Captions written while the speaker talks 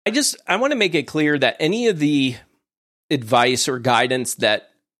I want to make it clear that any of the advice or guidance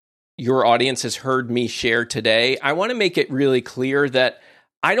that your audience has heard me share today, I want to make it really clear that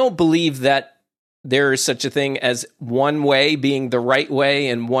I don't believe that there is such a thing as one way being the right way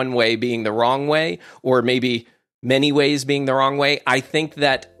and one way being the wrong way, or maybe many ways being the wrong way. I think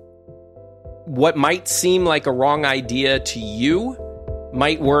that what might seem like a wrong idea to you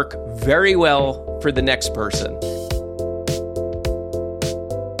might work very well for the next person.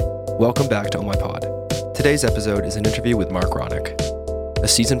 Welcome back to Oh My Pod. Today's episode is an interview with Marc Ronick, a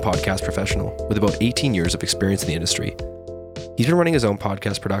seasoned podcast professional with about 18 years of experience in the industry. He's been running his own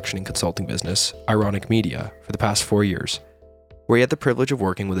podcast production and consulting business, Ronick Media, for the past 4 years, where he had the privilege of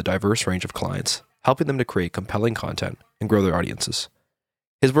working with a diverse range of clients, helping them to create compelling content and grow their audiences.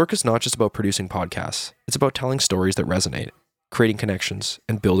 His work is not just about producing podcasts, it's about telling stories that resonate, creating connections,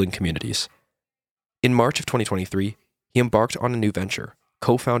 and building communities. In March of 2023, he embarked on a new venture,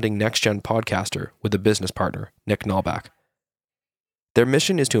 co-founding Next Gen Podcaster with a business partner, Nick Nalbach. Their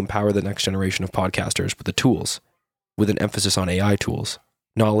mission is to empower the next generation of podcasters with the tools, with an emphasis on AI tools,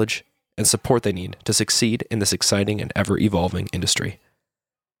 knowledge, and support they need to succeed in this exciting and ever-evolving industry.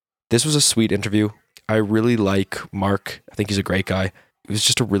 This was a sweet interview. I really like Marc. I think he's a great guy. He was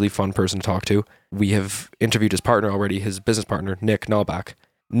just a really fun person to talk to. We have interviewed his partner already, his business partner, Nick Nalbach.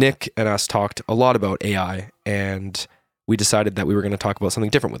 Nick and us talked a lot about AI, and we decided that we were going to talk about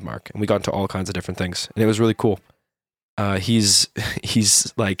something different with Marc, and we got into all kinds of different things, and it was really cool. He's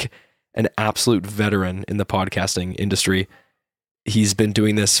like an absolute veteran in the podcasting industry. He's been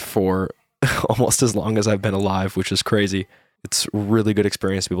doing this for almost as long as I've been alive, which is crazy. It's a really good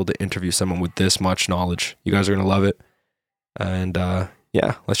experience to be able to interview someone with this much knowledge. You guys are going to love it. And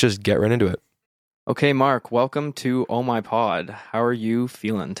yeah, let's just get right into it. Okay, Marc, welcome to Oh My Pod. How are you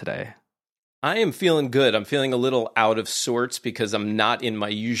feeling today? I am feeling good. I'm feeling a little out of sorts because I'm not in my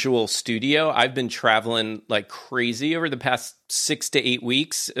usual studio. I've been traveling like crazy over the past 6 to 8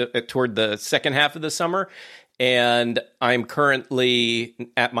 weeks toward the second half of the summer. And I'm currently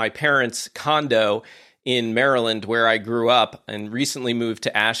at my parents' condo in Maryland, where I grew up, and recently moved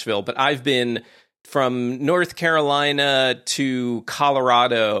to Asheville. But I've been from North Carolina to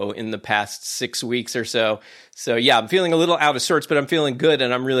Colorado in the past 6 weeks or so. So yeah, I'm feeling a little out of sorts, but I'm feeling good,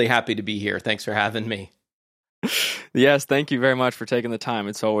 and I'm really happy to be here. Thanks for having me. Yes, thank you very much for taking the time.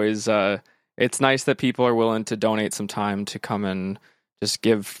 It's always it's nice that people are willing to donate some time to come and just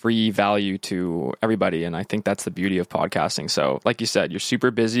give free value to everybody, and I think that's the beauty of podcasting. So, like you said, you're super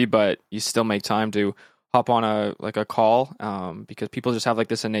busy, but you still make time to hop on a call because people just have like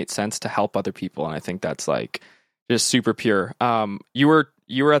this innate sense to help other people, and I think that's like just super pure. You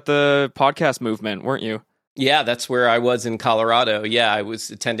were at the podcast movement, weren't you? Yeah, that's where I was in Colorado. Yeah, I was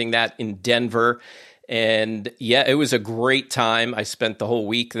attending that in Denver. And yeah, it was a great time. I spent the whole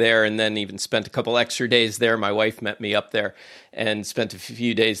week there, and then even spent a couple extra days there. My wife met me up there and spent a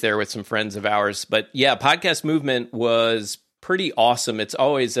few days there with some friends of ours. But yeah, podcast movement was pretty awesome. It's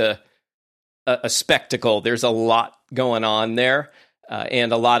always a spectacle. There's a lot going on there.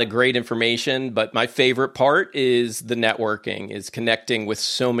 And a lot of great information, but my favorite part is the networking, is connecting with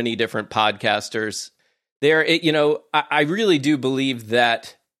so many different podcasters. I really do believe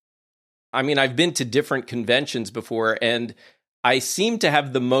that, I mean, I've been to different conventions before, and I seem to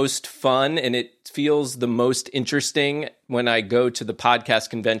have the most fun, and it feels the most interesting when I go to the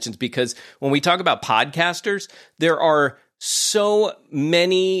podcast conventions, because when we talk about podcasters, there are so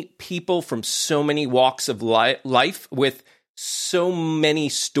many people from so many walks of life with so many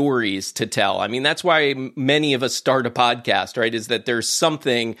stories to tell. I mean, that's why many of us start a podcast, right? Is that there's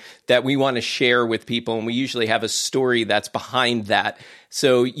something that we want to share with people, and we usually have a story that's behind that.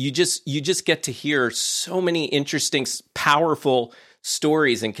 So you just get to hear so many interesting, powerful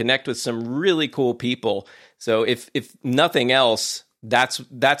stories and connect with some really cool people. So if nothing else, that's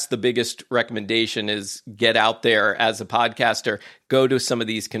the biggest recommendation, is get out there as a podcaster, go to some of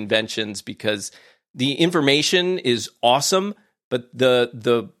these conventions, because the information is awesome, but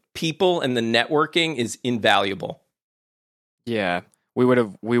the people and the networking is invaluable. Yeah, we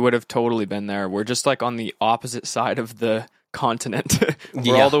would have totally been there. We're just like on the opposite side of the continent.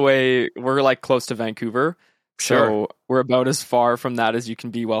 We're like close to Vancouver. Sure. So we're about as far from that as you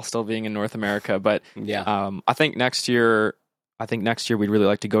can be while still being in North America. But yeah, I think next year we'd really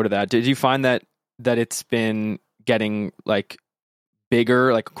like to go to that. Did you find that it's been getting like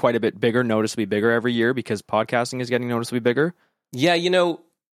bigger, like quite a bit bigger, noticeably bigger every year, because podcasting is getting noticeably bigger? Yeah,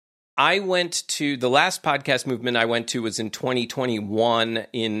 I went to the last podcast movement I went to was in 2021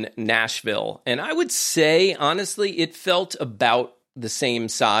 in Nashville. And I would say, honestly, it felt about the same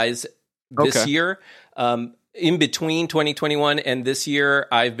size this year. in between 2021 and this year,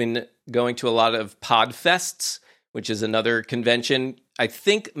 I've been going to a lot of Podfests, which is another convention. I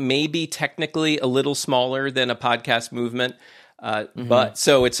think maybe technically a little smaller than a podcast movement. But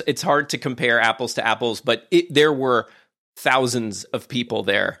so it's hard to compare apples to apples, but there were thousands of people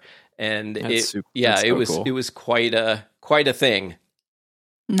there. And it was quite a thing.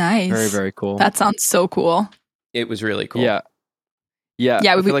 Nice. Very, very cool. That sounds so cool. It was really cool. Yeah.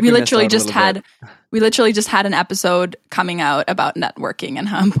 We literally just had an episode coming out about networking and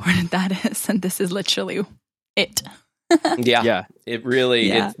how important that is, and this is literally it. Yeah. It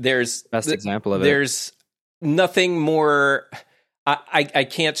really there's best example of it. There's nothing more. I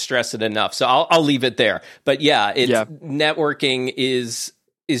can't stress it enough. So I'll leave it there. But networking is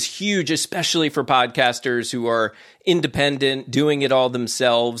huge, especially for podcasters who are independent, doing it all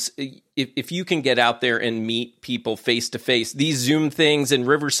themselves. If you can get out there and meet people face to face, these Zoom things and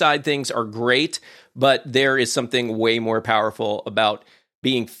Riverside things are great, but there is something way more powerful about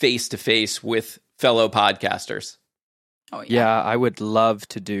being face to face with fellow podcasters. Oh, yeah, I would love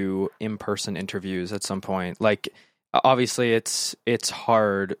to do in-person interviews at some point. Like, obviously it's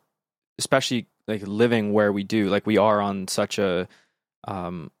hard, especially like living where we do. Like, we are on such a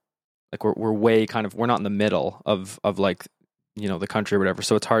like we're way kind of, we're not in the middle of like, you know, the country or whatever.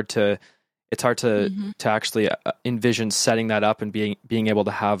 So it's hard to actually envision setting that up and being able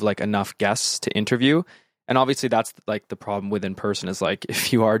to have like enough guests to interview. And obviously that's like the problem with in person is like,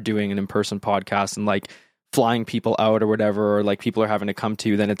 if you are doing an in-person podcast and like flying people out or whatever, or like people are having to come to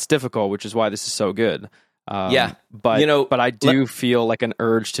you, then it's difficult, which is why this is so good. But I do feel like an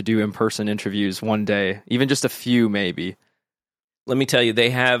urge to do in-person interviews one day, even just a few, maybe. Let me tell you,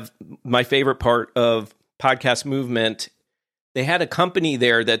 they have my favorite part of Podcast Movement. They had a company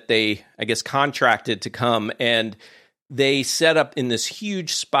there that they, I guess, contracted to come, and they set up in this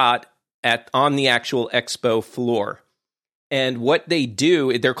huge spot on the actual expo floor. And what they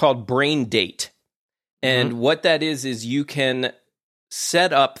do, they're called Brain Date. And what that is you can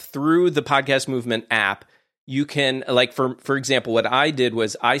set up through the Podcast Movement app. You can, like, for example, what I did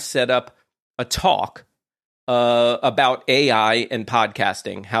was I set up a talk about AI and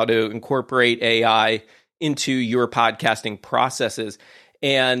podcasting, how to incorporate AI into your podcasting processes.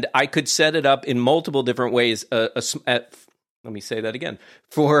 And I could set it up in multiple different ways. Let me say that again.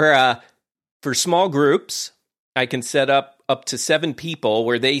 For small groups, I can set up to 7 people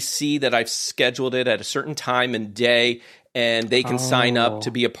where they see that I've scheduled it at a certain time and day, and they can sign up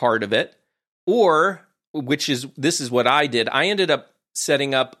to be a part of it. Or, this is what I did. I ended up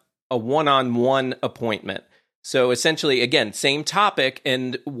setting up a one-on-one appointment. So essentially, again, same topic,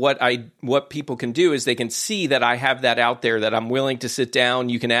 and what people can do is they can see that I have that out there, that I'm willing to sit down.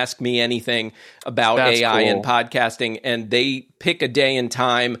 You can ask me anything about AI and podcasting, and they pick a day and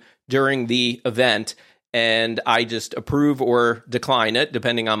time during the event, and I just approve or decline it,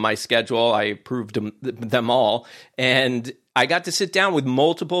 depending on my schedule. I approved them all, and I got to sit down with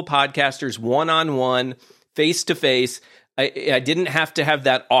multiple podcasters, one-on-one, face-to-face. I didn't have to have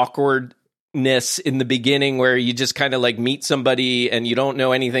that awkwardness in the beginning where you just kind of like meet somebody and you don't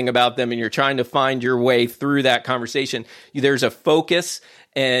know anything about them and you're trying to find your way through that conversation. There's a focus,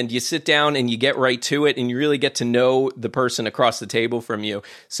 and you sit down and you get right to it, and you really get to know the person across the table from you.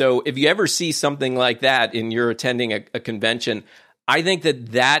 So if you ever see something like that and you're attending a convention, I think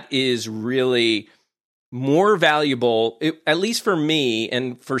that is really more valuable, at least for me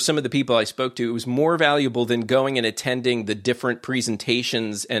and for some of the people I spoke to. It was more valuable than going and attending the different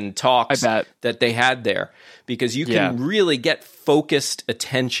presentations and talks that they had there, because you can really get focused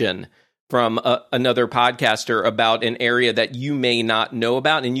attention from another podcaster about an area that you may not know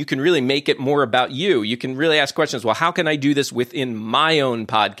about, and you can really make it more about you. You can really ask questions. Well, how can I do this within my own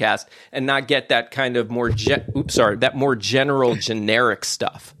podcast and not get that kind of more general generic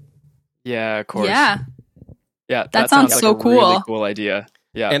stuff? Yeah, of course. Yeah, that sounds like so a cool. Really cool idea.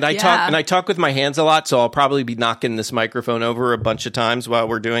 Yeah, and I talk with my hands a lot, so I'll probably be knocking this microphone over a bunch of times while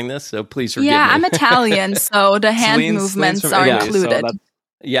we're doing this. So please forgive me. Yeah, I'm Italian, so the hand movements are included.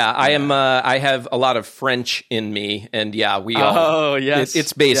 So I am. I have a lot of French in me, and we all. Oh yes,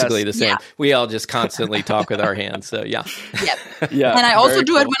 it's basically the same. Yeah. We all just constantly talk with our hands. So Yep. Yeah, and I also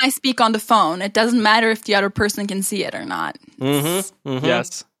do it when I speak on the phone. It doesn't matter if the other person can see it or not.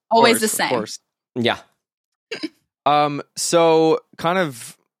 Yes, always the same. Of course. Yeah. So kind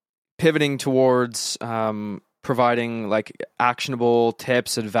of pivoting towards providing like actionable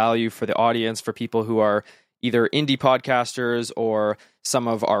tips and value for the audience, for people who are either indie podcasters or some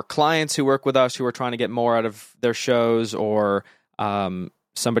of our clients who work with us who are trying to get more out of their shows, or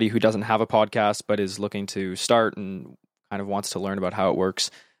somebody who doesn't have a podcast but is looking to start and kind of wants to learn about how it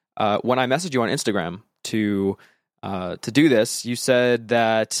works. When I messaged you on Instagram, to do this. You said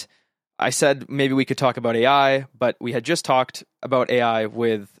that I said maybe we could talk about AI, but we had just talked about AI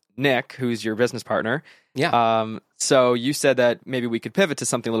with Nick, who's your business partner. Yeah. So you said that maybe we could pivot to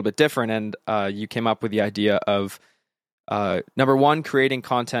something a little bit different, and you came up with the idea of number one, creating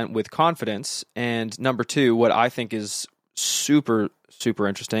content with confidence, and number two, what I think is super, super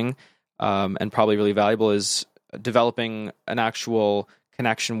interesting and probably really valuable is developing an actual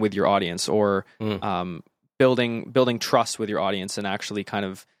connection with your audience, or building trust with your audience, and actually kind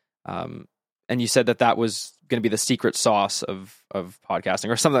of and you said that was going to be the secret sauce of podcasting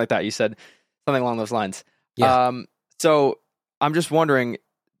or something like that. You said something along those lines. Yeah. So I'm just wondering,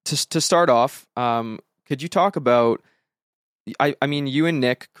 to start off, could you talk about, I mean, you and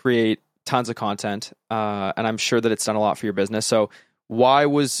Nick create tons of content, and I'm sure that it's done a lot for your business. So why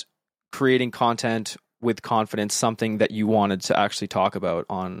was creating content with confidence something that you wanted to actually talk about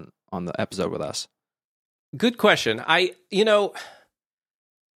on the episode with us? Good question. I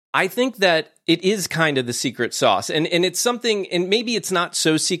think that it is kind of the secret sauce, and it's something, and maybe it's not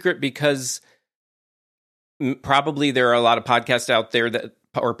so secret because probably there are a lot of podcasts out there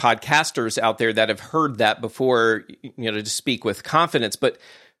or podcasters out there that have heard that before, to speak with confidence, but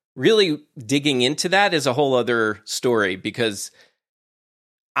really digging into that is a whole other story, because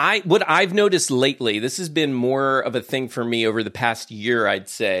what I've noticed lately, this has been more of a thing for me over the past year, I'd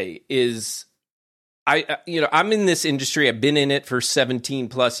say, is I'm in this industry. I've been in it for 17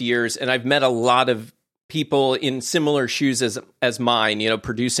 plus years, and I've met a lot of people in similar shoes as mine,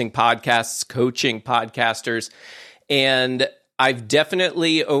 producing podcasts, coaching podcasters. And I've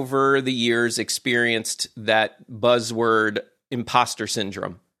definitely over the years experienced that buzzword imposter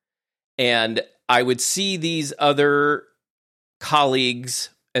syndrome. And I would see these other colleagues,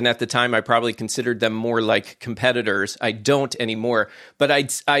 and at the time I probably considered them more like competitors. I don't anymore, but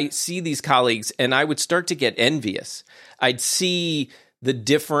I see these colleagues and I would start to get envious. I'd see the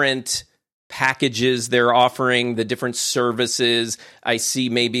different packages they're offering, the different services. I see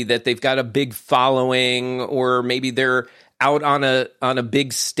maybe that they've got a big following, or maybe they're out on a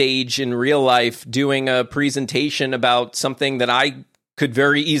big stage in real life doing a presentation about something that I could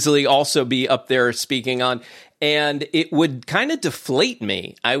very easily also be up there speaking on. And it would kind of deflate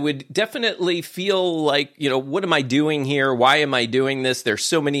me. I would definitely feel like, what am I doing here? Why am I doing this? There's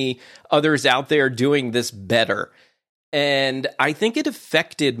so many others out there doing this better. And I think it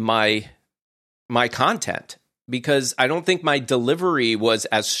affected my content, because I don't think my delivery was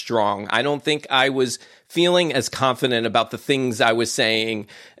as strong. I don't think I was feeling as confident about the things I was saying,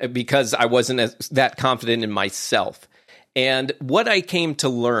 because I wasn't that confident in myself. And what I came to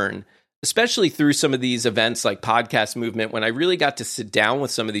learn, especially through some of these events like Podcast Movement, when I really got to sit down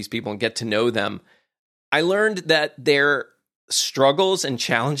with some of these people and get to know them, I learned that their struggles and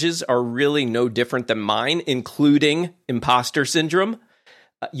challenges are really no different than mine, including imposter syndrome.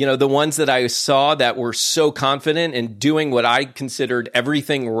 The ones that I saw that were so confident and doing what I considered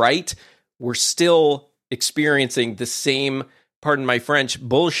everything right were still experiencing the same, pardon my French,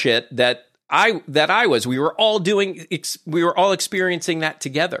 bullshit that I was. We were all experiencing that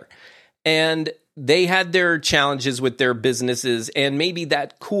together. And they had their challenges with their businesses, and maybe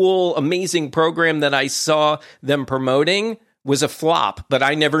that cool, amazing program that I saw them promoting was a flop, but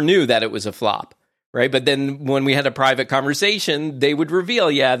I never knew that it was a flop, right? But then when we had a private conversation, they would reveal,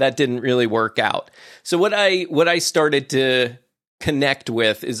 yeah, that didn't really work out. So what I started to connect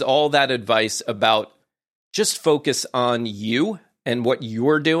with is all that advice about just focus on you and what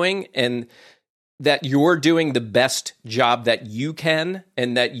you're doing, and that you're doing the best job that you can,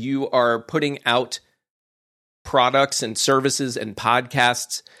 and that you are putting out products and services and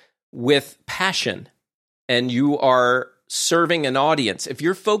podcasts with passion, and you are serving an audience. If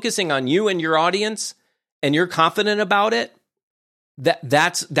you're focusing on you and your audience and you're confident about it,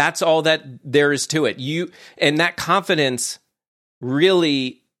 that's all that there is to it. And that confidence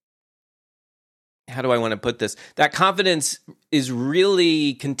really, how do I want to put this? That confidence is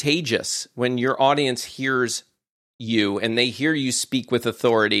really contagious when your audience hears you and they hear you speak with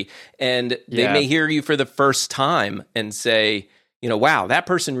authority, and they may hear you for the first time and say, wow, that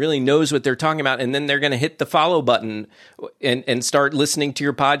person really knows what they're talking about. And then they're going to hit the follow button and start listening to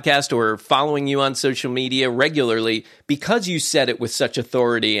your podcast or following you on social media regularly, because you said it with such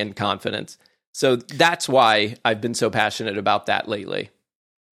authority and confidence. So that's why I've been so passionate about that lately.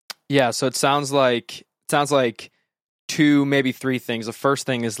 Yeah, so it sounds like two, maybe three things. The first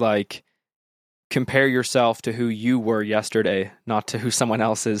thing is like, compare yourself to who you were yesterday, not to who someone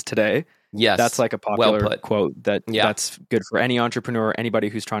else is today. Yes, that's like a popular quote that's good for any entrepreneur, anybody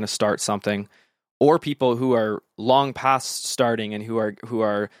who's trying to start something, or people who are long past starting and who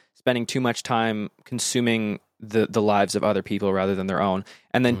are spending too much time consuming the lives of other people rather than their own.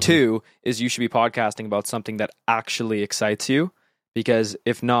 And then 2 is you should be podcasting about something that actually excites you, because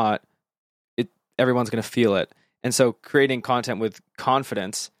if not, everyone's going to feel it. And so creating content with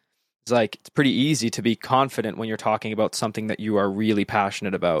confidence is like, it's pretty easy to be confident when you're talking about something that you are really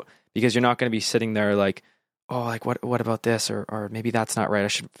passionate about, because you're not going to be sitting there like, oh, like what about this? Or maybe that's not right. I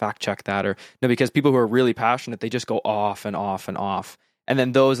should fact check that. Or no, because people who are really passionate, they just go off and off and off. And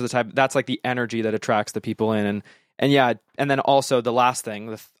then those are the type, that's like the energy that attracts the people in. And yeah. And then also the last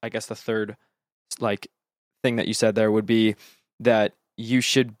thing, I guess the third like thing that you said there would be that you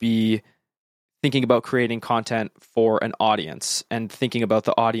should be thinking about creating content for an audience and thinking about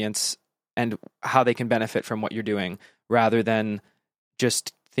the audience and how they can benefit from what you're doing, rather than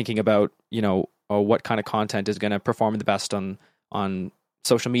just thinking about, what kind of content is going to perform the best on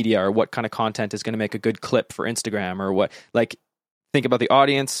social media, or what kind of content is going to make a good clip for Instagram, or what, like, think about the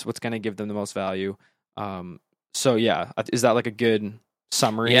audience, what's going to give them the most value. So yeah, is that like a good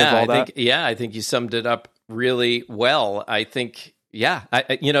summary of all that? I think you summed it up really well. I think,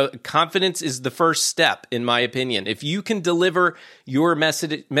 confidence is the first step, in my opinion. If you can deliver your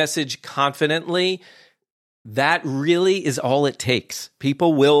message confidently, that really is all it takes.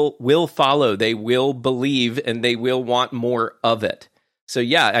 People will follow, they will believe, and they will want more of it. So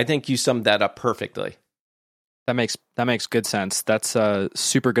yeah, I think you summed that up perfectly. That makes good sense. That's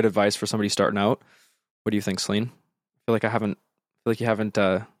super good advice for somebody starting out. What do you think, Celine? I feel like you haven't.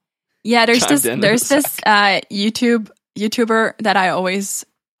 Yeah, there's this YouTuber that I always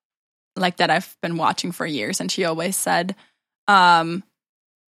like, that I've been watching for years, and she always said,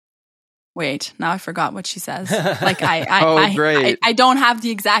 wait, now I forgot what she says. Like great. I don't have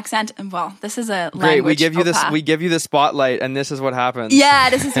the exact sentence. Well, this is a language. Great. We give you the spotlight, and this is what happens. Yeah,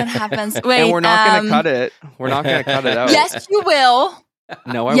 this is what happens. Wait, and we're not going to cut it. We're not going to cut it out. Yes, you will.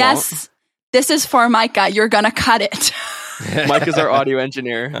 No, I won't. This is for Micah. You're going to cut it. Mike is our audio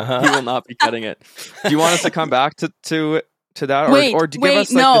engineer. He will not be cutting it. Do you want us to come back to that, or give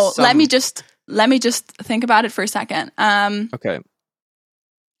us like no? Let me just think about it for a second. Okay.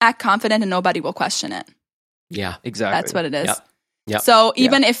 Act confident, and nobody will question it. Yeah, exactly. That's what it is. Yep. So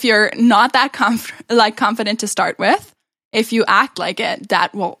even if you're not that confident to start with, if you act like it,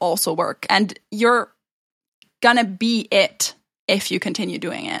 that will also work, and you're gonna be it if you continue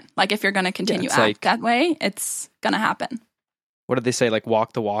doing it. Like, if you're gonna continue act that way, it's gonna happen. What did they say? Like,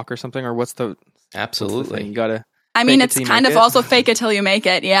 walk the walk or something? Or what's the... Absolutely. You gotta... I mean, it's kind of also fake it till you make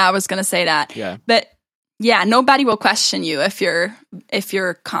it. Yeah, I was gonna say that. Yeah. But yeah, nobody will question you if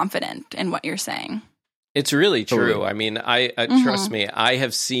you're confident in what you're saying. It's really true. I mean, I trust me, I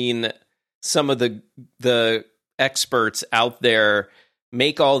have seen some of the experts out there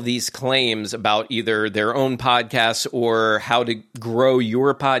make all these claims about either their own podcasts or how to grow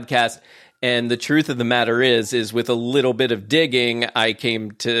your podcast. And the truth of the matter is with a little bit of digging, I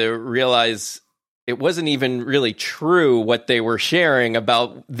came to realize it wasn't even really true what they were sharing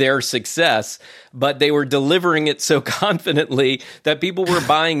about their success, but they were delivering it so confidently that people were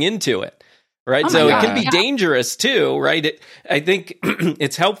buying into it. Right. So it can be dangerous too, right? I think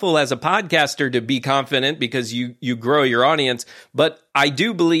it's helpful as a podcaster to be confident because you grow your audience. But I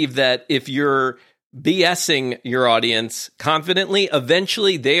do believe that if you're BSing your audience confidently,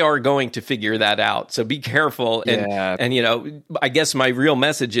 eventually they are going to figure that out. So be careful. And I guess my real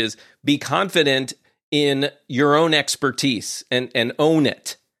message is be confident in your own expertise and own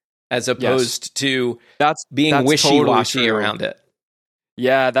it, as opposed to being wishy-washy totally around it.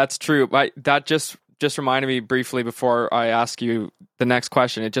 Yeah, that's true. That just reminded me briefly before I ask you the next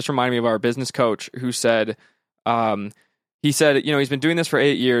question. It just reminded me of our business coach who said, he's been doing this for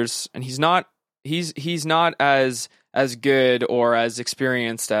 8 years, and he's not as good or as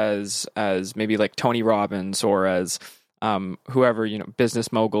experienced as maybe like Tony Robbins or as whoever,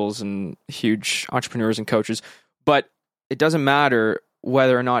 business moguls and huge entrepreneurs and coaches. But it doesn't matter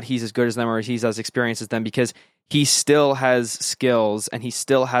whether or not he's as good as them or he's as experienced as them, because he still has skills and he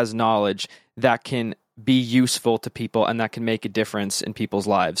still has knowledge that can be useful to people and that can make a difference in people's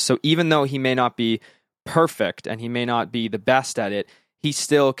lives. So even though he may not be perfect and he may not be the best at it, he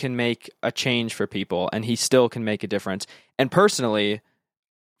still can make a change for people and he still can make a difference. And personally,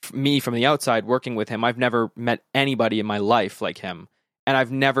 me from the outside working with him, I've never met anybody in my life like him. And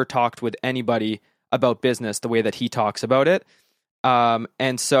I've never talked with anybody about business the way that he talks about it.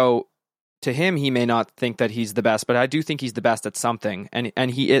 And so to him, he may not think that he's the best, but I do think he's the best at something,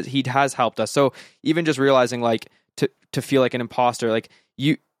 and he has helped us. So even just realizing, like, to feel like an imposter, like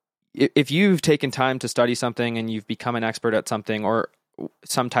if you've taken time to study something and you've become an expert at something or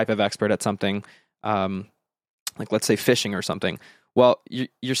some type of expert at something, like let's say fishing or something, well,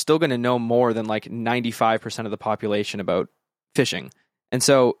 you're still going to know more than like 95% of the population about fishing. And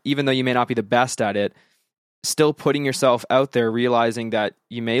so even though you may not be the best at it, still putting yourself out there, realizing that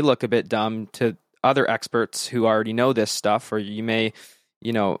you may look a bit dumb to other experts who already know this stuff, or you may,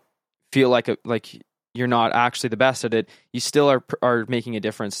 feel like you're not actually the best at it. You still are making a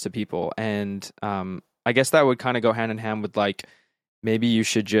difference to people. And I guess that would kind of go hand in hand with like, maybe you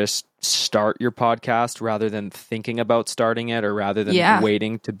should just start your podcast rather than thinking about starting it, or rather than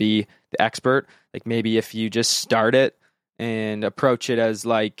waiting to be the expert. Like maybe if you just start it and approach it as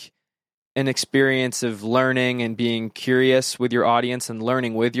like an experience of learning and being curious with your audience and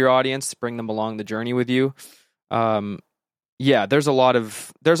learning with your audience, bring them along the journey with you. There's a lot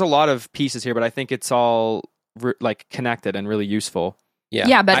of pieces here, but I think it's all like connected and really useful.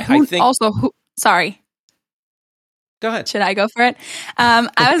 Yeah, but sorry. Go ahead. Should I go for it?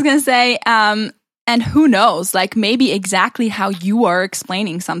 I was going to say, and who knows, like maybe exactly how you are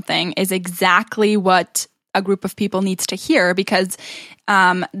explaining something is exactly what a group of people needs to hear, because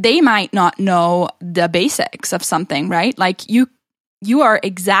they might not know the basics of something, right? Like you are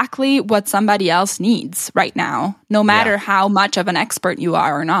exactly what somebody else needs right now, no matter how much of an expert you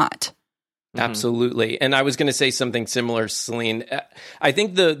are or not. Absolutely. And I was going to say something similar, Celine. I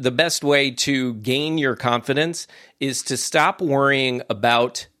think the best way to gain your confidence is to stop worrying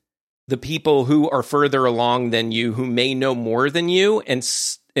about the people who are further along than you, who may know more than you, and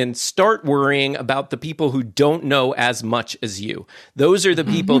start worrying about the people who don't know as much as you. Those are the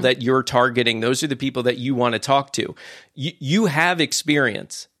people that you're targeting. Those are the people that you want to talk to. You have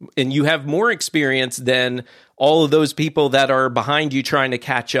experience, and you have more experience than all of those people that are behind you trying to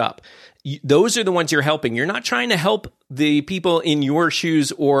catch up. Those are the ones you're helping. You're not trying to help the people in your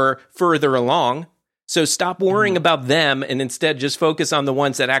shoes or further along. So stop worrying about them and instead just focus on the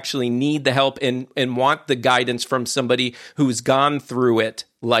ones that actually need the help and want the guidance from somebody who's gone through it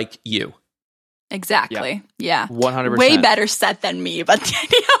like you. Exactly. Yeah. 100%. Way better set than me, but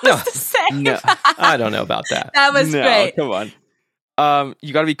Danielle was the same. No, I don't know about that. That was great. Come on.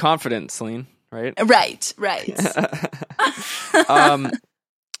 You got to be confident, Celine, right? Right.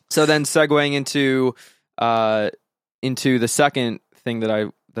 So then segueing into the second thing that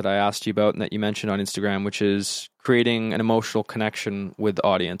I asked you about and that you mentioned on Instagram, which is creating an emotional connection with the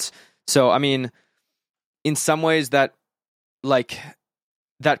audience. So, I mean, in some ways that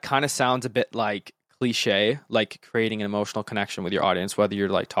kind of sounds a bit like cliche, like creating an emotional connection with your audience, whether you're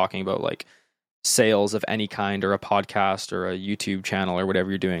like talking about like sales of any kind or a podcast or a YouTube channel or whatever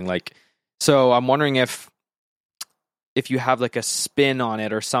you're doing. Like, so I'm wondering if you have like a spin on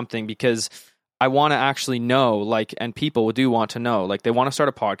it or something, because I want to actually know, like, and people do want to know, like, they want to start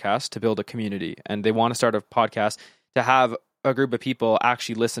a podcast to build a community, and they want to start a podcast to have a group of people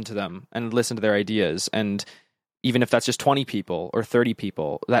actually listen to them and listen to their ideas. And even if that's just 20 people or 30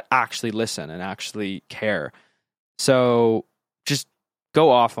 people that actually listen and actually care. So just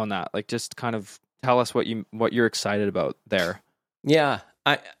go off on that. Like, just kind of tell us what you're excited about there. Yeah.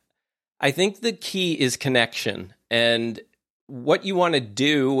 I think the key is connection. And what you want to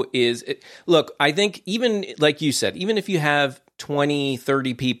do is, look, I think even like you said, even if you have 20,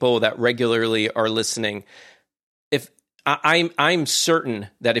 30 people that regularly are listening, if I'm certain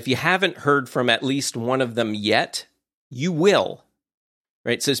that if you haven't heard from at least one of them yet, you will,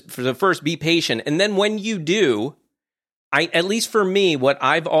 right? So for the first, be patient. And then when you do, at least for me, what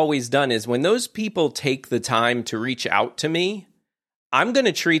I've always done is when those people take the time to reach out to me, I'm going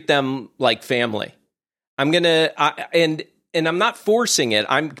to treat them like family. I'm going to, and I'm not forcing it.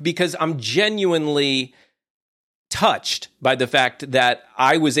 Because I'm genuinely touched by the fact that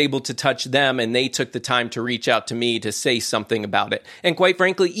I was able to touch them and they took the time to reach out to me to say something about it. And quite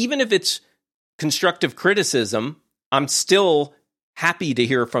frankly, even if it's constructive criticism, I'm still happy to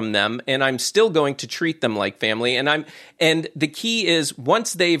hear from them, and I'm still going to treat them like family. And the key is,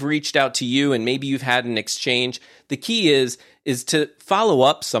 once they've reached out to you and maybe you've had an exchange, the key is to follow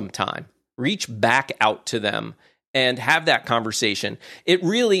up sometime. Reach back out to them and have that conversation. It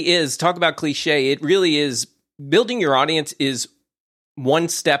really is, talk about cliche, it really is, building your audience is one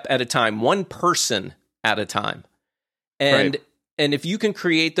step at a time, one person at a time. And if you can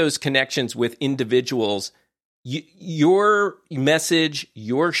create those connections with individuals, your message,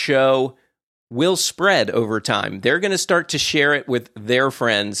 your show will spread over time. They're going to start to share it with their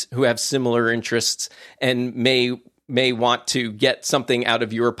friends who have similar interests and may want to get something out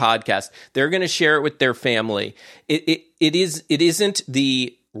of your podcast. They're going to share it with their family. It isn't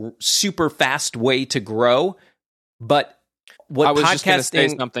the super fast way to grow, but what I was podcasting, just going to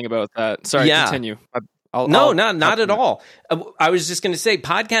say something about that. Sorry, continue. Not at all. I was just going to say,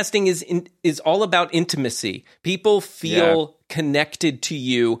 podcasting is all about intimacy. People feel connected to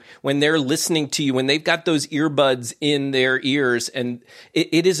you when they're listening to you, when they've got those earbuds in their ears, and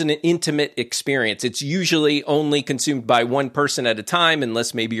it is an intimate experience. It's usually only consumed by one person at a time,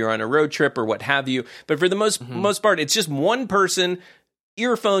 unless maybe you're on a road trip or what have you. But for the most part, it's just one person,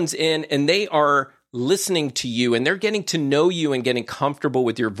 earphones in, and they are listening to you, and they're getting to know you and getting comfortable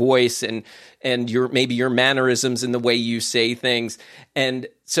with your voice and your mannerisms and the way you say things. And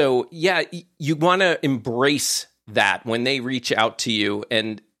so, you want to embrace that when they reach out to you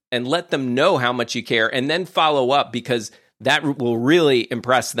and let them know how much you care, and then follow up, because that will really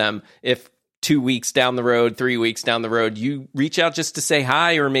impress them if 2 weeks down the road, 3 weeks down the road, you reach out just to say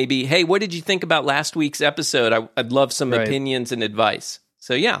hi, or maybe, hey, what did you think about last week's episode? I'd love some opinions and advice.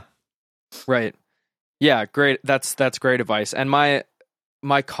 So, yeah. Right. Yeah, great. That's great advice. And my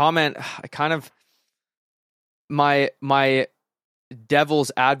comment, my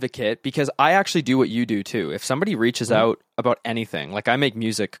devil's advocate, because I actually do what you do too. If somebody reaches out about anything, like I make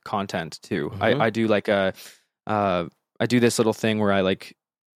music content too. I do like I do this little thing where I like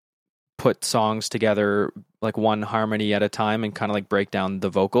put songs together like one harmony at a time and kind of like break down the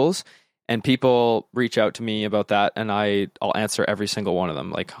vocals. And people reach out to me about that, and I'll answer every single one of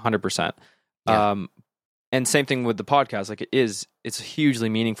them, like 100%. Yeah. And same thing with the podcast. Like it's hugely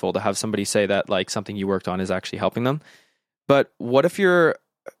meaningful to have somebody say that like something you worked on is actually helping them. But what if you're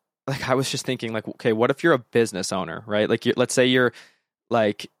like, I was just thinking like, okay, what if you're a business owner, right? Like let's say you're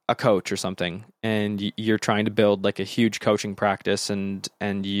like a coach or something, and you're trying to build like a huge coaching practice, and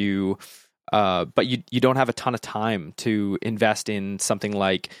you, but you don't have a ton of time to invest in something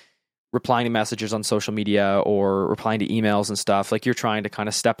like replying to messages on social media or replying to emails and stuff. Like you're trying to kind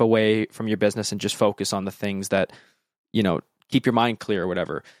of step away from your business and just focus on the things that, keep your mind clear or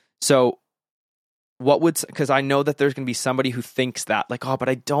whatever. So because I know that there's going to be somebody who thinks that like, oh, but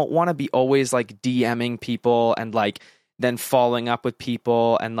I don't want to be always like DMing people and like then following up with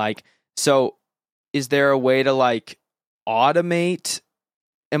people. And like, so is there a way to like automate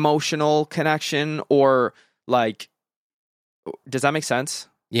emotional connection, or like, does that make sense?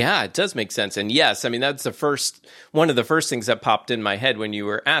 Yeah, it does make sense. And yes, I mean, that's one of the first things that popped in my head when you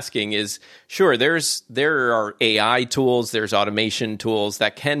were asking is, sure, there are AI tools, there's automation tools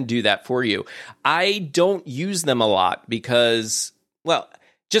that can do that for you. I don't use them a lot because, well,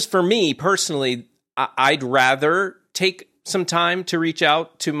 just for me personally, I'd rather take some time to reach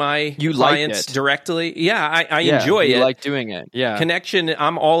out to my clients directly. Yeah, I enjoy it. You like doing it. Yeah. Connection,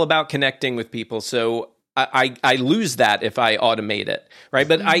 I'm all about connecting with people. So I lose that if I automate it, right?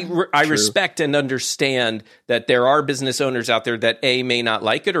 But I respect and understand that there are business owners out there that A, may not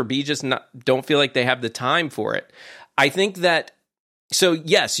like it, or B, just don't feel like they have the time for it. I think that, so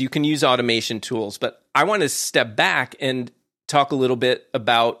yes, you can use automation tools, but I want to step back and talk a little bit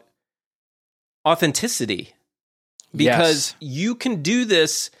about authenticity, because you can do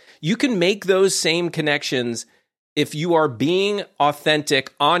this, you can make those same connections if you are being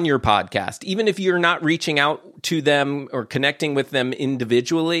authentic on your podcast, even if you're not reaching out to them or connecting with them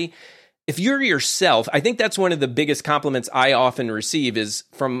individually. If you're yourself, I think that's one of the biggest compliments I often receive is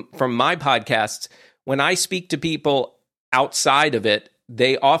from my podcasts. When I speak to people outside of it,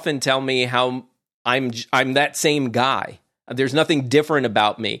 they often tell me how I'm that same guy. There's nothing different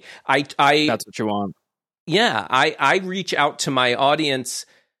about me. That's what you want. Yeah, I reach out to my audience.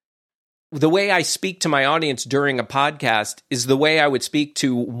 The way I speak to my audience during a podcast is the way I would speak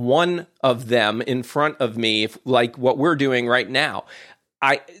to one of them in front of me, like what we're doing right now.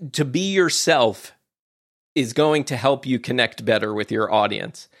 To be yourself is going to help you connect better with your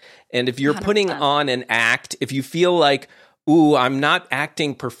audience. And if you're 100%. Putting on an act, if you feel like, ooh, I'm not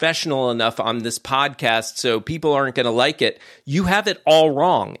acting professional enough on this podcast, so people aren't going to like it, you have it all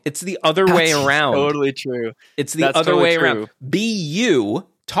wrong. It's the other way around. Totally true. It's the other way around. Be you.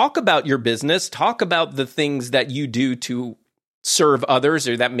 Talk about your business. Talk about the things that you do to serve others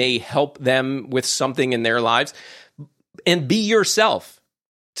or that may help them with something in their lives. And be yourself.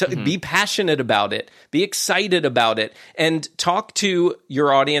 Be passionate about it. Be excited about it. And talk to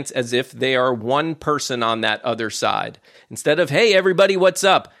your audience as if they are one person on that other side. Instead of, hey, everybody, what's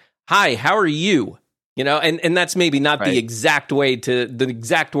up? Hi, how are you? And that's maybe not the exact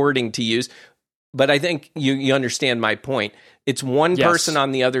wording to use. But I think you understand my point. It's one person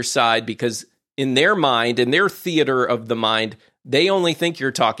on the other side, because in their mind, in their theater of the mind, they only think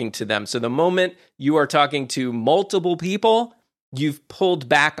you're talking to them. So the moment you are talking to multiple people, you've pulled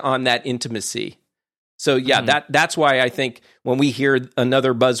back on that intimacy. So that's why I think when we hear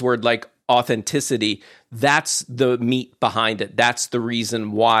another buzzword like authenticity, that's the meat behind it. That's the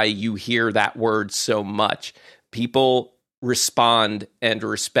reason why you hear that word so much. People respond and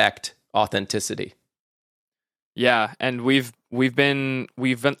respect authenticity. Yeah, and we've been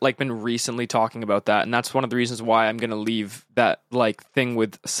recently talking about that, and that's one of the reasons why I'm going to leave that like thing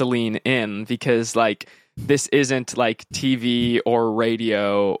with Celine in, because like this isn't like TV or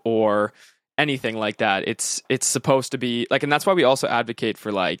radio or anything like that. It's supposed to be like, and that's why we also advocate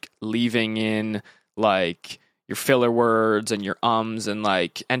for like leaving in like your filler words and your ums and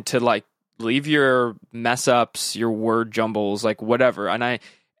like, and to like leave your mess ups, your word jumbles, like whatever. And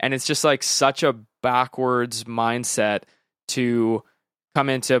it's just like such a backwards mindset to come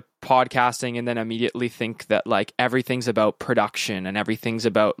into podcasting and then immediately think that like everything's about production and everything's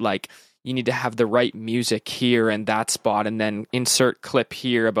about like you need to have the right music here and that spot and then insert clip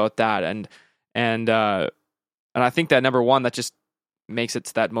here about that. And I think that number one, that just makes it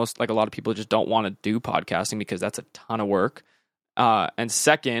that most, like a lot of people just don't want to do podcasting because that's a ton of work. And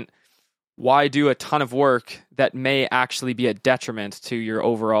second, why do a ton of work that may actually be a detriment to your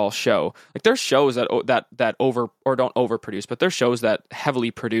overall show? Like there's shows that over or don't overproduce, but there's shows that heavily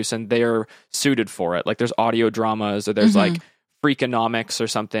produce and they're suited for it. Like there's audio dramas or there's like Freakonomics or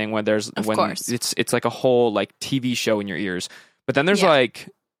something when it's like a whole like TV show in your ears. But then there's like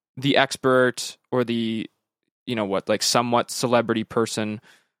the expert or the, you know what, like somewhat celebrity person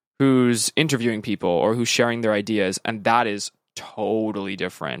who's interviewing people or who's sharing their ideas, and that is totally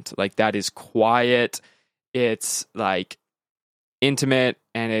different. Like that is quiet, it's like intimate,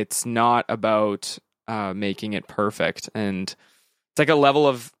 and it's not about making it perfect. And it's like a level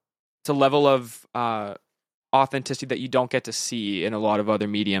of authenticity that you don't get to see in a lot of other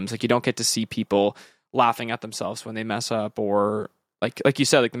mediums. Like you don't get to see people laughing at themselves when they mess up, or like you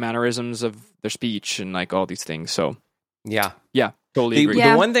said, like the mannerisms of their speech and like all these things. So yeah, totally agree.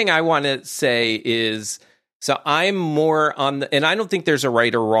 The one thing I want to say is, so I'm more on and I don't think there's a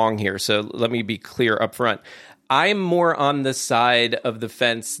right or wrong here, so let me be clear up front. I'm more on the side of the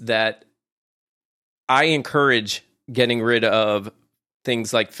fence that I encourage getting rid of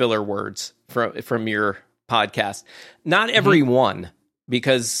things like filler words from your podcast. Not everyone,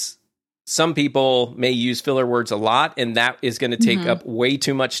 because some people may use filler words a lot, and that is going to take up way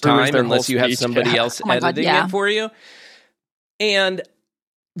too much time unless you have somebody else editing it for you. And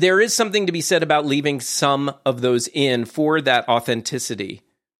there is something to be said about leaving some of those in for that authenticity.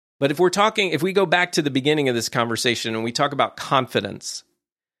 But if we go back to the beginning of this conversation and we talk about confidence,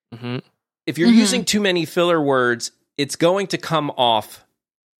 if you're using too many filler words, it's going to come off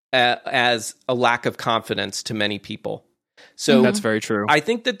as a lack of confidence to many people. So that's very true. I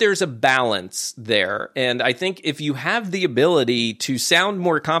think that there's a balance there. And I think if you have the ability to sound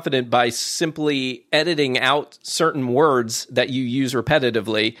more confident by simply editing out certain words that you use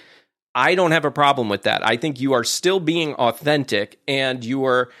repetitively, I don't have a problem with that. I think you are still being authentic and you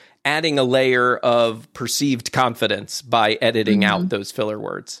are adding a layer of perceived confidence by editing out those filler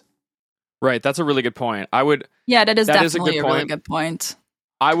words. Right. That's a really good point. That is definitely a really good point.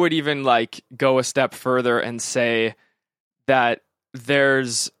 I would even like go a step further and say that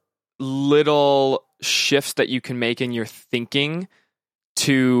there's little shifts that you can make in your thinking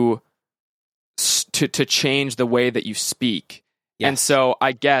to change the way that you speak. Yes. And so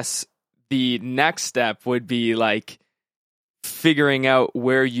I guess the next step would be like figuring out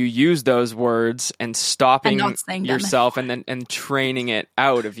where you use those words and stopping yourself and training it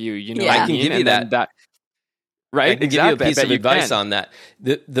out of you. You know, I can give you that. Right, I can give you a piece of advice on that.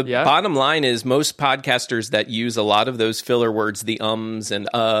 The bottom line is most podcasters that use a lot of those filler words, the ums and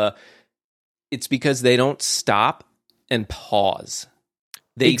it's because they don't stop and pause.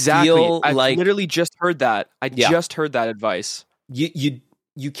 They feel I like literally just heard that. Just heard that advice. You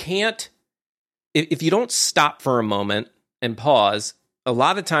can't if you don't stop for a moment and pause. A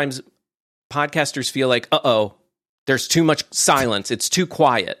lot of times, podcasters feel like, there's too much silence. It's too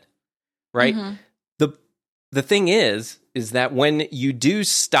quiet, right? The thing is that when you do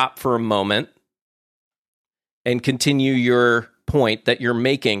stop for a moment and continue your point that you're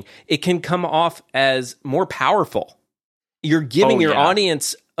making, it can come off as more powerful. You're giving your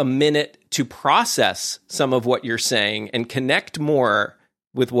audience a minute to process some of what you're saying and connect more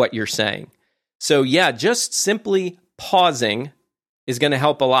with what you're saying. So just simply pausing is going to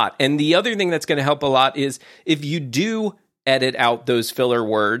help a lot. And the other thing that's going to help a lot is if you do edit out those filler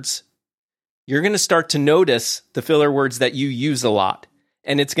words, you're going to start to notice the filler words that you use a lot.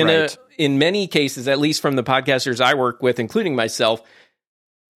 And it's going to, in many cases, at least from the podcasters I work with, including myself,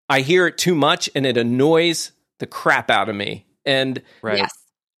 I hear it too much and it annoys the crap out of me. And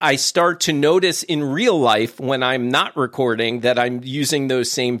I start to notice in real life when I'm not recording that I'm using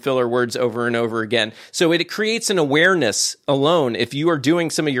those same filler words over and over again. So it creates an awareness alone. If you are doing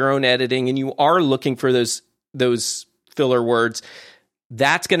some of your own editing and you are looking for those filler words,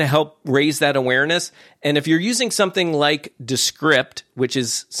 that's going to help raise that awareness. And if you're using something like Descript, which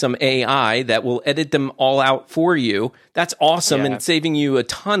is some AI that will edit them all out for you, that's awesome. And it's saving you a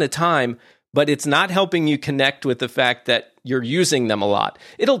ton of time, but it's not helping you connect with the fact that you're using them a lot.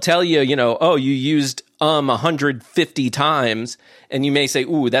 It'll tell you, oh, you used 150 times, and you may say,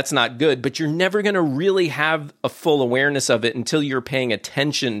 ooh, that's not good, but you're never going to really have a full awareness of it until you're paying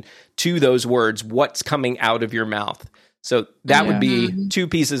attention to those words, what's coming out of your mouth. So that would be 2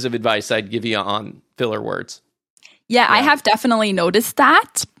 pieces of advice I'd give you on filler words. Yeah, I have definitely noticed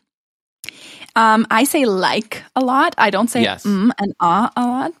that. I say like a lot. I don't say and a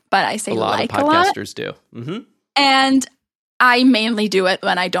lot, but I say like a lot. A lot of podcasters do. Mm-hmm. And I mainly do it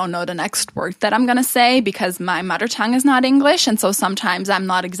when I don't know the next word that I'm going to say because my mother tongue is not English. And so sometimes I'm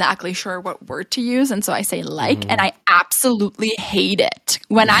not exactly sure what word to use. And so I say like, and I absolutely hate it.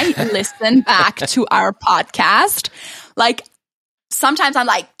 When I listen back to our podcast, like sometimes I'm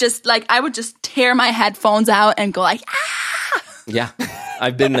like, just like, I would just tear my headphones out and go like, ah. Yeah,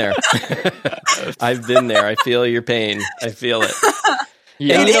 I've been there. I've been there. I feel your pain. I feel it.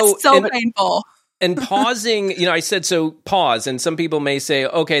 Yeah. It is so painful. And pausing, I said, so pause. And some people may say,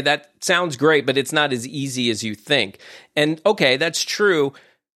 okay, that sounds great, but it's not as easy as you think. And okay, that's true.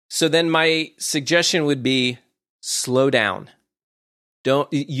 So then my suggestion would be slow down.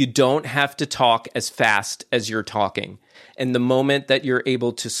 You don't have to talk as fast as you're talking. And the moment that you're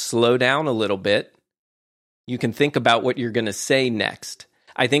able to slow down a little bit, you can think about what you're going to say next.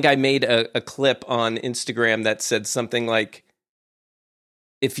 I think I made a clip on Instagram that said something like,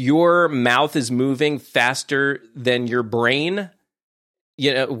 if your mouth is moving faster than your brain,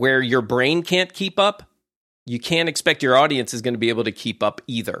 where your brain can't keep up, you can't expect your audience is going to be able to keep up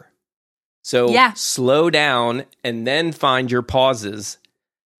either. So slow down and then find your pauses.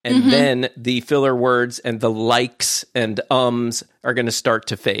 And then the filler words and the likes and ums are going to start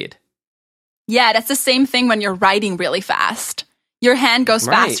to fade. Yeah, that's the same thing when you're writing really fast. Your hand goes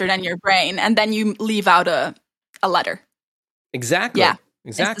faster than your brain, and then you leave out a letter. Exactly. Yeah.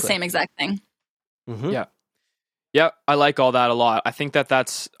 Exactly. It's the same exact thing. Mm-hmm. Yeah, I like all that a lot. I think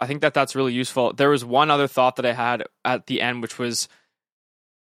that's really useful. There was one other thought that I had at the end, which was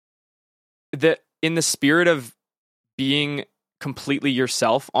that in the spirit of being completely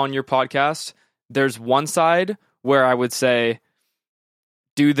yourself on your podcast, there's one side where I would say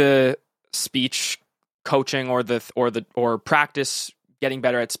do the speech coaching or practice getting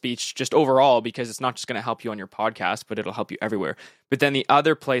better at speech just overall, because it's not just going to help you on your podcast, but it'll help you everywhere. But then the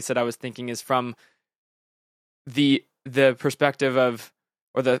other place that I was thinking is from the perspective of,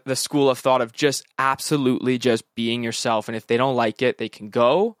 or the school of thought of just absolutely just being yourself. And if they don't like it, they can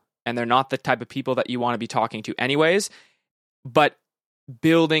go, and they're not the type of people that you want to be talking to anyways. But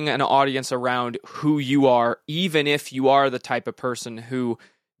building an audience around who you are, even if you are the type of person who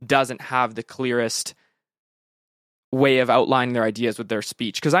doesn't have the clearest way of outlining their ideas with their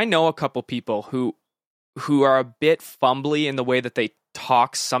speech. Because I know a couple people who are a bit fumbly in the way that they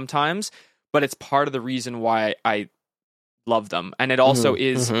talk sometimes, but it's part of the reason why I love them. And it also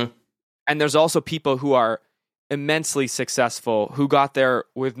is, and there's also people who are immensely successful who got there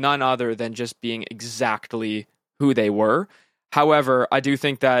with none other than just being exactly who they were. However, I do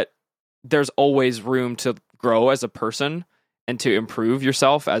think that there's always room to grow as a person and to improve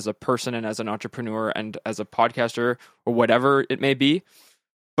yourself as a person and as an entrepreneur and as a podcaster or whatever it may be.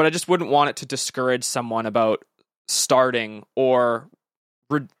 But I just wouldn't want it to discourage someone about starting or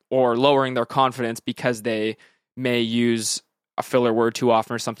lowering their confidence because they may use a filler word too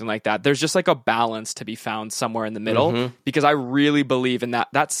often or something like that. There's just like a balance to be found somewhere in the middle, because I really believe in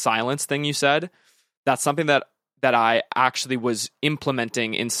that silence thing you said. That's something that I actually was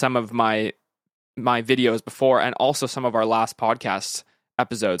implementing in some of my videos before, and also some of our last podcast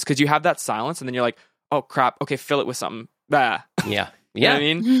episodes, because you have that silence and then you're like, oh crap, okay, fill it with something. Yeah. You know what I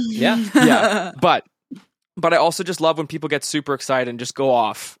mean? Yeah. But I also just love when people get super excited and just go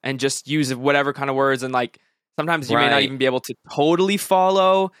off and just use whatever kind of words, and like sometimes you may not even be able to totally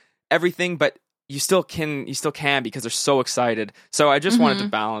follow everything, but you still can because they're so excited. So I just wanted to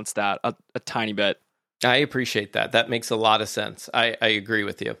balance that a tiny bit. I appreciate that. That makes a lot of sense. I agree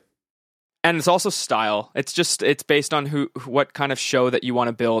with you. And it's also style. It's based on what kind of show that you want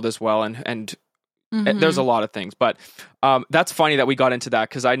to build as well, and There's a lot of things, but that's funny that we got into that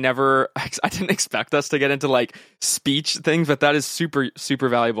because I didn't expect us to get into like speech things, but that is super, super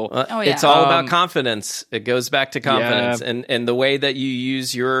valuable. It's all about confidence. It goes back to confidence, and the way that you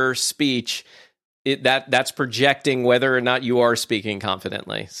use your speech, that's projecting whether or not you are speaking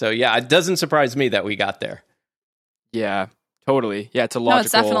confidently. So yeah, it doesn't surprise me that we got there. Yeah, totally. Yeah, it's a logical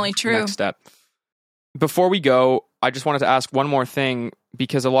it's definitely true. Next step. Before we go, I just wanted to ask one more thing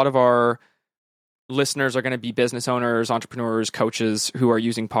because a lot of our listeners are going to be business owners, entrepreneurs, coaches who are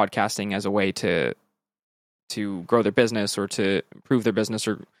using podcasting as a way to grow their business or to improve their business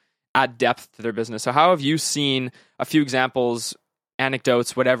or add depth to their business. So how have you seen a few examples,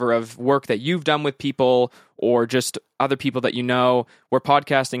 anecdotes, whatever, of work that you've done with people or just other people that you know where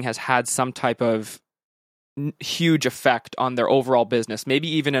podcasting has had some type of huge effect on their overall business, maybe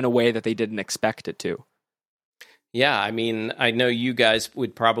even in a way that they didn't expect it to? Yeah, I mean, I know you guys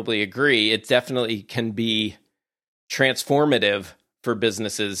would probably agree. It definitely can be transformative for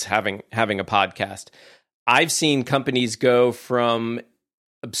businesses having a podcast. I've seen companies go from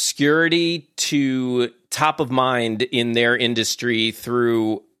obscurity to top of mind in their industry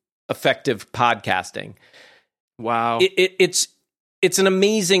through effective podcasting. Wow. It's an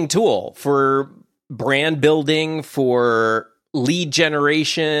amazing tool for brand building, for lead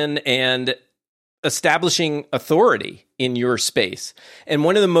generation, and establishing authority in your space. And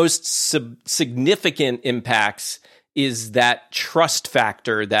one of the most significant impacts is that trust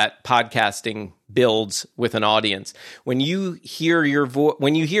factor that podcasting builds with an audience. When you hear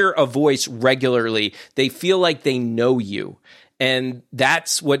when you hear a voice regularly, they feel like they know you. And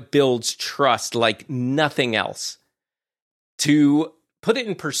that's what builds trust like nothing else. To put it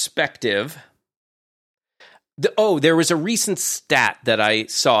in perspective, there was a recent stat that I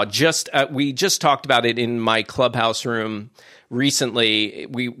saw. We just talked about it in my Clubhouse room recently.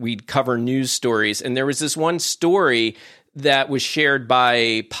 We'd cover news stories, and there was this one story that was shared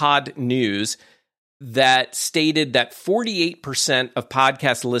by Pod News that stated that 48% of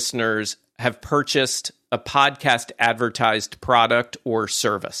podcast listeners have purchased a podcast advertised product or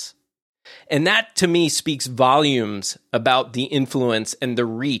service. And that, to me, speaks volumes about the influence and the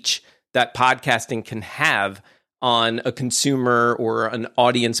reach that podcasting can have on a consumer or an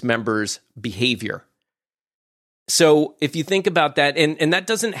audience member's behavior. So if you think about that, and that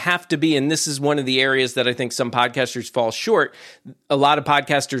doesn't have to be, and this is one of the areas that I think some podcasters fall short. A lot of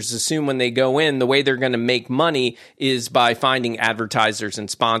podcasters assume when they go in, the way they're going to make money is by finding advertisers and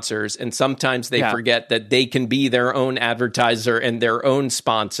sponsors. And sometimes they forget that they can be their own advertiser and their own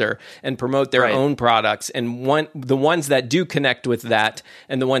sponsor and promote their own products. And the ones that do connect with that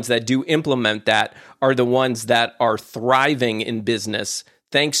and the ones that do implement that are the ones that are thriving in business,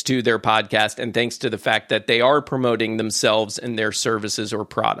 thanks to their podcast and thanks to the fact that they are promoting themselves and their services or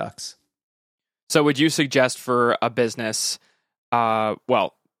products. So would you suggest for a business, we kind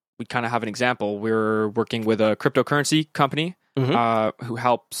of have an example. We're working with a cryptocurrency company who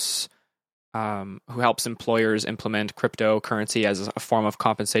helps employers implement cryptocurrency as a form of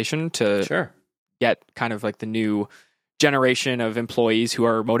compensation to get kind of like the new generation of employees who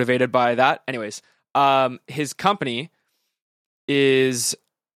are motivated by that. Anyways, his company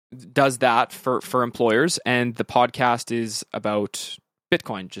does that for employers, and the podcast is about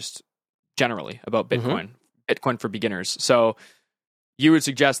Bitcoin, just generally about Bitcoin, Bitcoin for beginners. So you would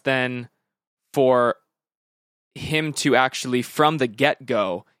suggest then for him to actually from the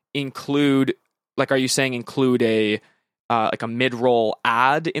get-go include, like, are you saying include a mid-roll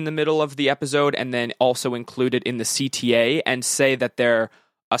ad in the middle of the episode and then also include it in the CTA and say that they're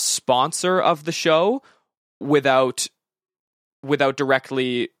a sponsor of the show without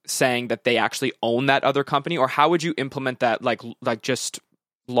directly saying that they actually own that other company? Or how would you implement that, like just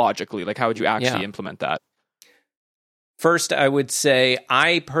logically? Like, how would you actually implement that? First, I would say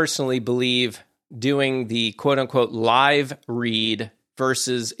I personally believe doing the quote-unquote live read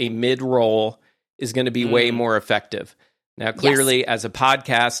versus a mid-roll is going to be way more effective. Now, clearly, as a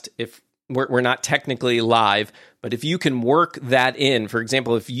podcast, if we're not technically live, but if you can work that in, for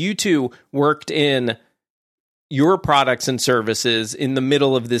example, if you two worked in your products and services in the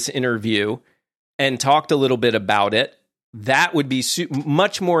middle of this interview and talked a little bit about it, that would be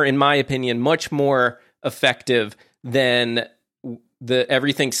much more, in my opinion, much more effective than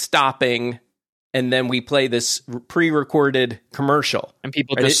everything stopping and then we play this pre-recorded commercial. And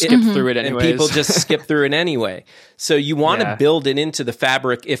people just skip through it anyways. And people just skip through it anyway. So you want to build it into the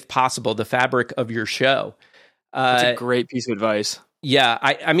fabric, if possible, the fabric of your show. That's a great piece of advice. Yeah,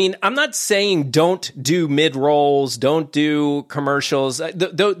 I mean, I'm not saying don't do mid-rolls, don't do commercials.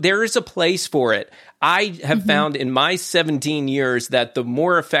 There is a place for it. I have found in my 17 years that the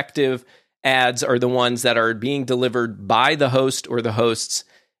more effective ads are the ones that are being delivered by the host or the hosts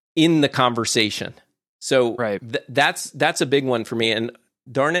in the conversation. So that's a big one for me. And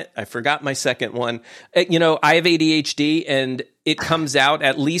darn it, I forgot my second one. I have ADHD, and it comes out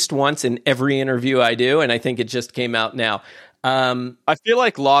at least once in every interview I do, and I think it just came out now. I feel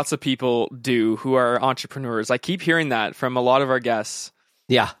like lots of people do who are entrepreneurs. I keep hearing that from a lot of our guests.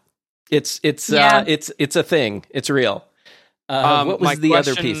 Yeah, it's a thing. It's real. What was the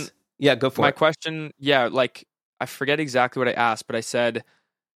other piece? Yeah, go for it. My question, like I forget exactly what I asked, but I said,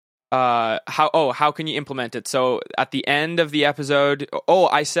 how can you implement it? So at the end of the episode,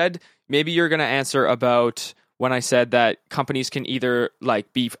 I said maybe you're going to answer about when I said that companies can either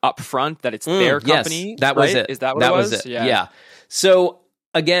like be upfront that it's their company. Yes, that was it. Is that what it was? Yeah. So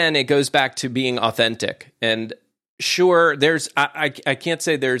again, it goes back to being authentic. And sure, I can't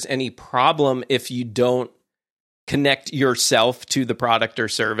say there's any problem if you don't connect yourself to the product or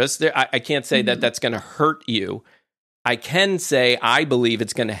service. I can't say that that's going to hurt you. I can say I believe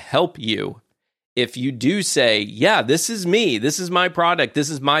it's going to help you if you do say, yeah, this is me, this is my product, this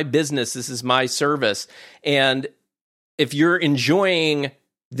is my business, this is my service. And if you're enjoying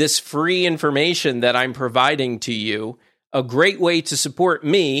this free information that I'm providing to you, a great way to support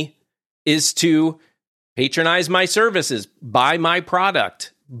me is to patronize my services, buy my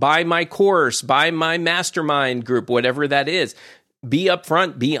product, buy my course, buy my mastermind group, whatever that is. Be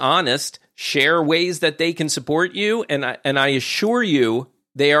upfront, be honest, share ways that they can support you, and I assure you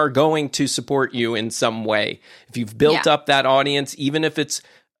they are going to support you in some way. If you've built up that audience, even if it's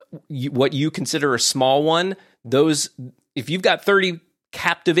what you consider a small one, if you've got 30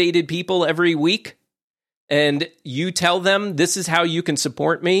 captivated people every week and you tell them this is how you can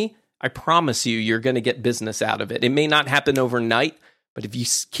support me, I promise you're going to get business out of it. It may not happen overnight, but if you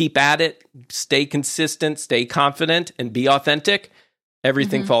keep at it, stay consistent, stay confident, and be authentic,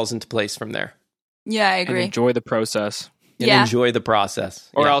 everything falls into place from there. Yeah, I agree. And enjoy the process. And enjoy the process.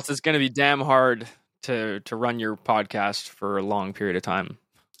 Or else it's going to be damn hard to run your podcast for a long period of time.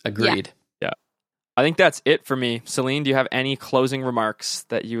 Agreed. Yeah. I think that's it for me. Celine, do you have any closing remarks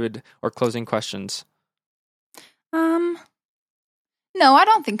that you would, or closing questions? No, I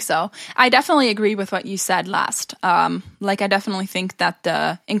don't think so. I definitely agree with what you said last. I definitely think that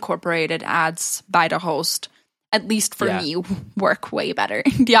the incorporated ads by the host, at least for me, work way better.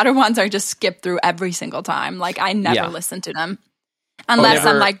 The other ones are just skip through every single time. Like, I never listen to them. Unless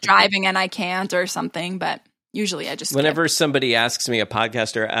I'm like driving and I can't or something, but usually I just Whenever somebody asks me, a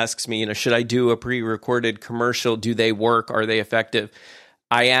podcaster asks me, should I do a pre-recorded commercial? Do they work? Are they effective?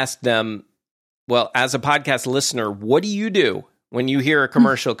 I ask them, well, as a podcast listener, what do you do when you hear a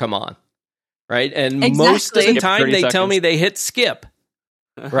commercial come on? Right? And most of the time they tell me they hit skip.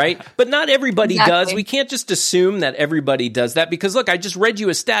 Right? But not everybody does. We can't just assume that everybody does that because, look, I just read you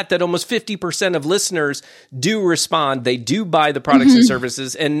a stat that almost 50% of listeners do respond. They do buy the products and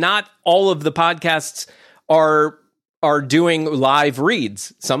services, and not all of the podcasts are doing live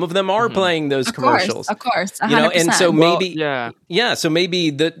reads. Some of them are playing those commercials. Of course, 100%. And so maybe, so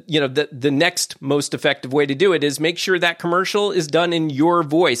maybe the next most effective way to do it is make sure that commercial is done in your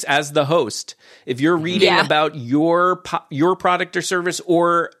voice as the host. If you're reading about your product or service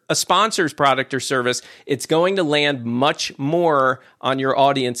or a sponsor's product or service, it's going to land much more on your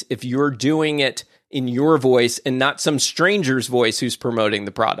audience if you're doing it in your voice and not some stranger's voice who's promoting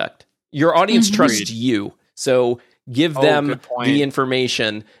the product. Your audience trusts you. So give them the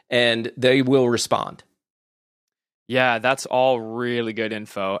information and they will respond. Yeah, that's all really good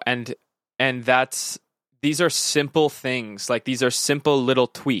info. And these are simple things. Like, these are simple little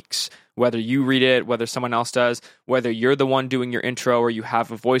tweaks. Whether you read it, whether someone else does, whether you're the one doing your intro or you have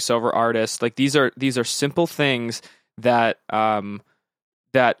a voiceover artist, like these are simple things that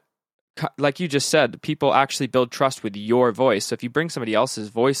like you just said, people actually build trust with your voice. So if you bring somebody else's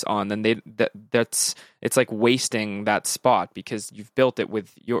voice on, then it's like wasting that spot because you've built it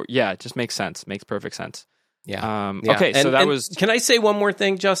with your. Yeah, it just makes sense. Makes perfect sense. Yeah. Okay. So that was. Can I say one more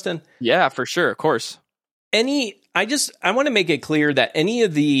thing, Justin? Yeah, for sure. Of course. I want to make it clear that any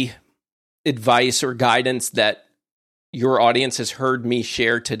of the advice or guidance that your audience has heard me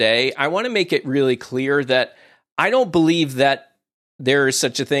share today, I want to make it really clear that I don't believe that there is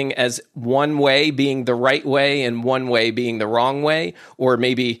such a thing as one way being the right way and one way being the wrong way, or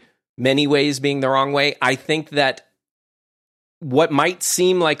maybe many ways being the wrong way. I think that what might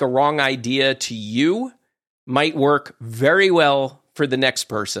seem like a wrong idea to you might work very well for the next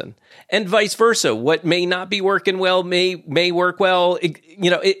person, and vice versa. What may not be working well may work well.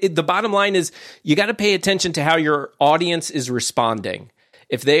 The bottom line is you got to pay attention to how your audience is responding.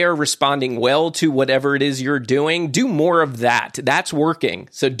 if they are responding well to whatever it is you're doing, do more of that. That's working.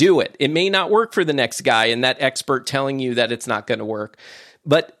 So do it. It may not work for the next guy and that expert telling you that it's not going to work.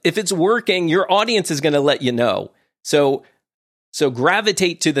 But if it's working, your audience is going to let you know. So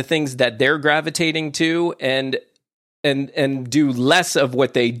gravitate to the things that they're gravitating to and do less of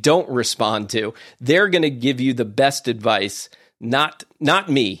what they don't respond to. They're going to give you the best advice, not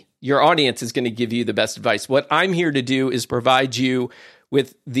me. Your audience is going to give you the best advice. What I'm here to do is provide you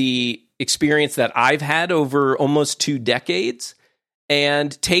with the experience that I've had over almost 2 decades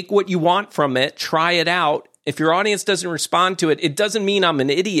and take what you want from it, try it out. If your audience doesn't respond to it, it doesn't mean I'm an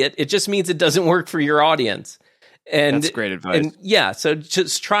idiot. It just means it doesn't work for your audience. And that's great advice. And yeah, so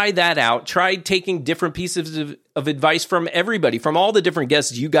just try that out. Try taking different pieces of advice from everybody, from all the different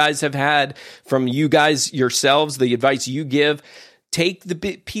guests you guys have had, from you guys yourselves, the advice you give. Take the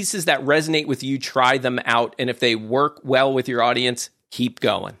pieces that resonate with you, try them out, and if they work well with your audience, keep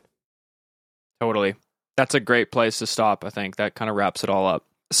going. Totally. That's a great place to stop, I think. That kind of wraps it all up.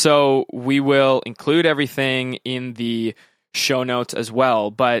 So we will include everything in the show notes as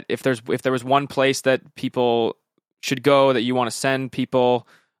well, but if there was one place that people should go that you want to send people,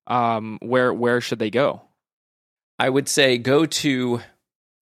 where should they go? I would say go to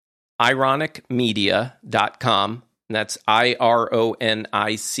ironickmedia.com. And that's IRONICK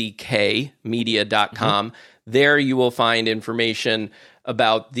media.com. Mm-hmm. There you will find information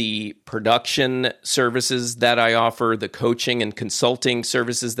about the production services that I offer, the coaching and consulting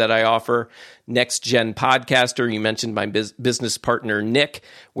services that I offer, Next Gen Podcaster. You mentioned my business partner, Nick,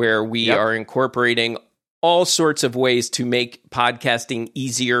 where we are incorporating all sorts of ways to make podcasting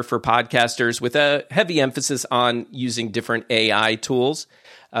easier for podcasters with a heavy emphasis on using different AI tools.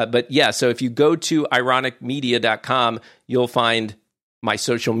 But yeah, so if you go to ironickmedia.com, you'll find my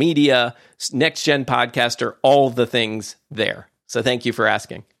social media, Next Gen Podcaster, all the things there. So thank you for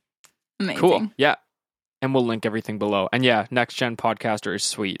asking. Amazing. Cool. Yeah. And we'll link everything below. And yeah, Next Gen Podcaster is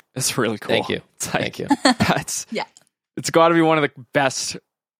sweet. It's really cool. Thank you. Thank you. It's got to be one of the best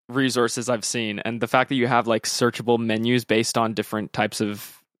resources I've seen. And the fact that you have like searchable menus based on different types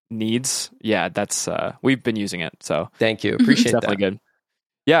of needs. Yeah, that's, we've been using it. So thank you. Appreciate that. Definitely good.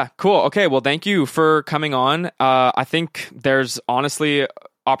 Yeah, cool. Okay, well, thank you for coming on. I think there's honestly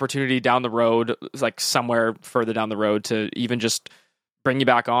opportunity down the road, like somewhere further down the road, to even just bring you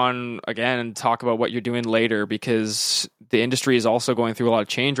back on again and talk about what you're doing later, because the industry is also going through a lot of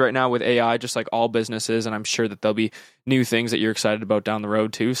change right now with AI, just like all businesses, and I'm sure that there'll be new things that you're excited about down the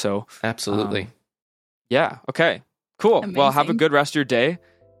road too. So absolutely. Yeah, okay, cool. Amazing. Well, have a good rest of your day,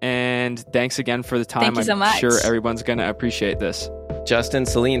 and thanks again for the time. Thank you so much. I'm sure everyone's going to appreciate this. Justin,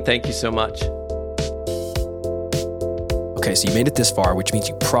 Celine, thank you so much. Okay, so you made it this far, which means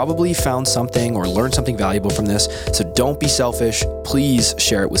you probably found something or learned something valuable from this. So don't be selfish. Please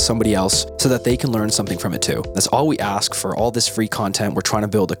share it with somebody else so that they can learn something from it too. That's all we ask for all this free content. We're trying to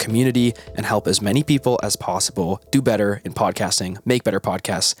build a community and help as many people as possible do better in podcasting, make better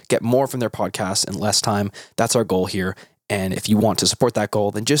podcasts, get more from their podcasts in less time. That's our goal here. And if you want to support that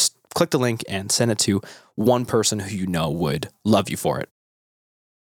goal, then just click the link and send it to one person who you know would love you for it.